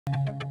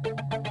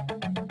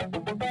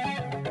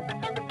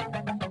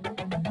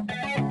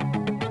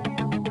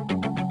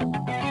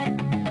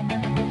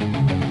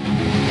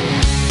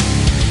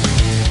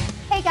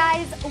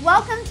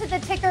The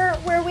Ticker,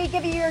 where we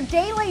give you your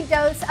daily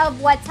dose of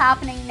what's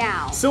happening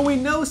now. So we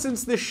know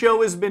since the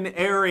show has been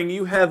airing,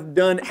 you have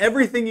done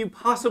everything you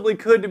possibly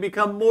could to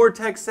become more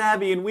tech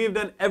savvy, and we have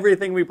done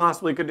everything we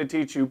possibly could to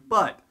teach you.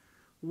 But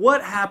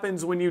what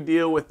happens when you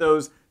deal with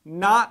those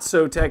not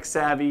so tech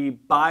savvy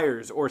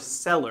buyers or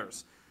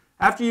sellers?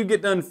 After you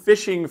get done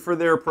fishing for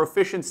their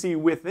proficiency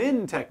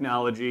within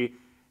technology,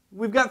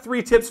 we've got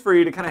 3 tips for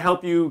you to kind of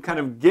help you kind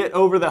of get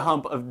over the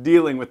hump of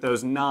dealing with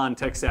those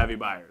non-tech savvy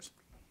buyers.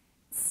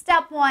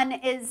 Step 1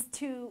 is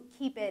to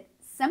keep it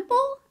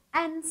simple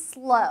and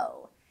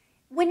slow.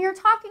 When you're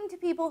talking to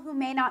people who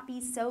may not be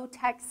so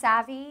tech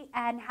savvy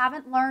and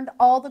haven't learned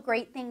all the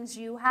great things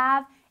you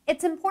have,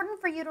 it's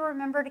important for you to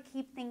remember to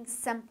keep things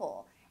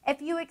simple.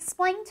 If you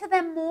explain to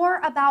them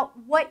more about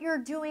what you're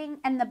doing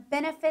and the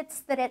benefits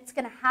that it's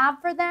going to have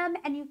for them,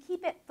 and you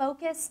keep it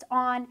focused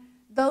on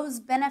those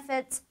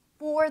benefits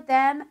for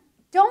them,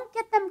 don't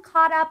get them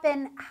caught up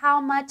in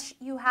how much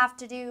you have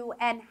to do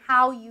and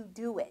how you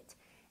do it.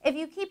 If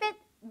you keep it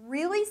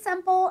really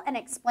simple and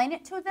explain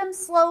it to them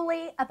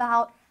slowly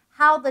about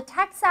how the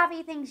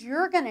tech-savvy things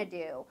you're going to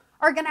do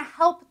are going to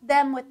help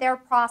them with their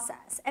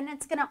process, and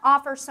it's going to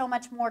offer so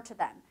much more to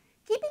them.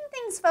 Keeping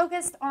things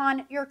focused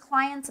on your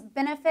client's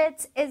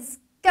benefits is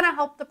going to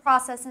help the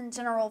process in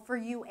general for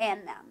you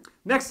and them.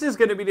 Next is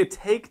going to be to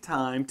take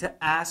time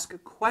to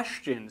ask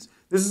questions.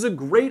 This is a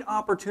great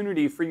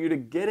opportunity for you to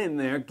get in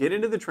there, get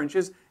into the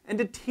trenches, and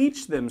to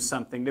teach them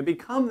something, to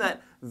become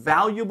that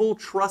valuable,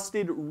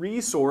 trusted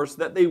resource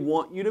that they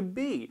want you to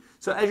be.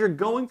 So as you're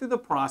going through the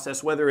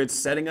process, whether it's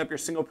setting up your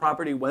single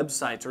property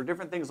websites or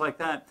different things like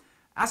that,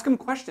 ask them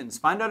questions.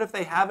 Find out if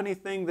they have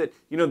anything that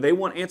they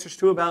want answers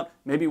to about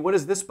maybe what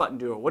does this button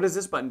do, or what does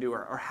this button do,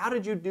 or how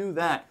did you do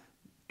that?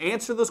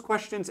 Answer those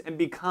questions and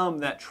become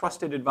that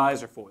trusted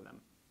advisor for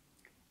them.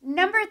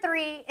 Number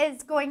 3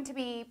 is going to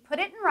be put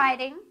it in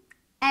writing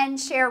and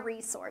share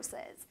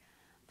resources.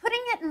 Putting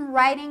it in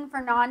writing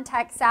for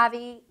non-tech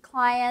savvy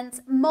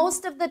clients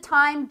most of the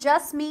time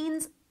just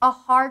means a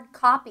hard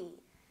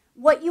copy.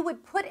 What you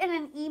would put in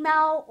an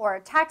email or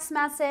a text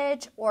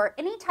message or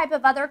any type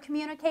of other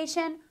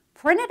communication,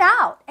 print it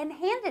out and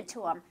hand it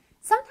to them.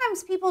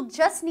 Sometimes people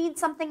just need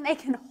something they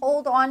can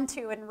hold on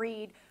to and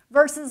read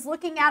versus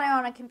looking at it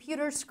on a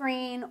computer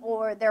screen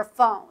or their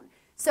phone.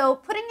 So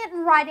putting it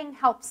in writing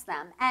helps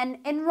them, and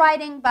in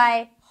writing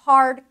by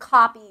hard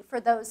copy for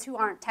those who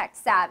aren't tech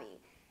savvy.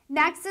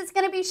 Next is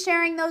going to be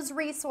sharing those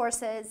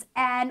resources,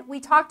 and we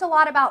talked a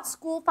lot about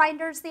school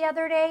finders the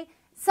other day.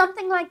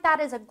 Something like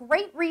that is a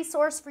great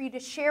resource for you to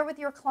share with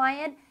your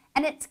client,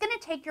 and it's going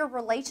to take your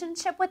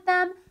relationship with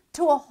them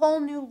to a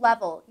whole new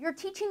level. You're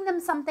teaching them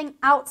something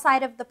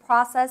outside of the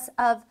process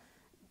of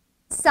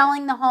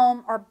selling the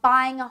home or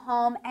buying a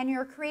home, and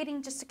you're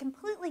creating just a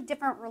completely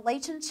different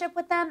relationship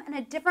with them and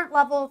a different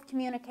level of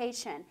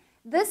communication.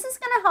 This is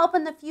going to help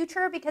in the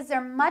future because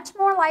they're much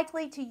more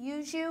likely to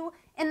use you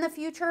in the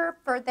future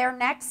for their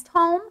next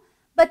home,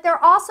 but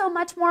they're also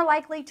much more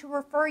likely to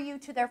refer you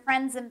to their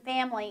friends and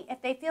family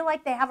if they feel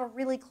like they have a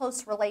really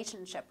close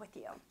relationship with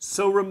you.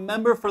 So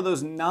remember, for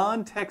those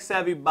non-tech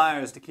savvy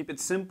buyers, to keep it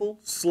simple,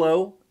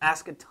 slow,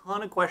 ask a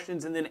ton of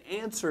questions, and then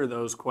answer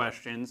those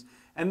questions.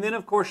 And then,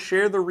 of course,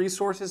 share the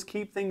resources,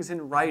 keep things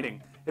in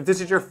writing. If this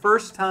is your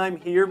first time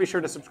here, be sure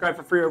to subscribe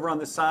for free over on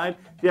this side.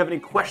 If you have any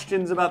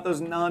questions about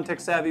those non-tech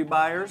savvy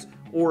buyers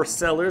or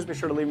sellers, be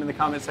sure to leave them in the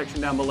comment section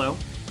down below.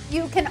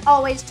 You can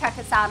always check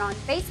us out on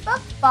Facebook,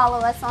 follow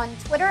us on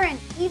Twitter, and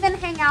even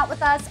hang out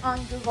with us on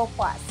Google+.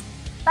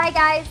 Bye,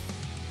 guys.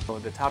 Oh,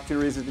 the top 2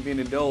 reasons to be an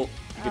adult: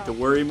 you get to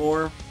worry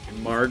more and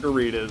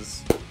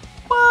margaritas.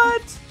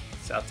 What?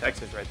 South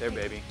Texas right there,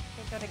 baby.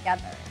 They go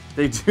together.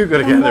 They do go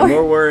together.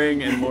 More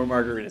worrying and more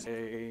margaritas.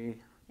 Hey.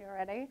 You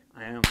ready?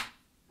 I am.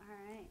 All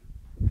right.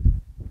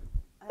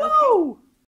 Okay. Woo!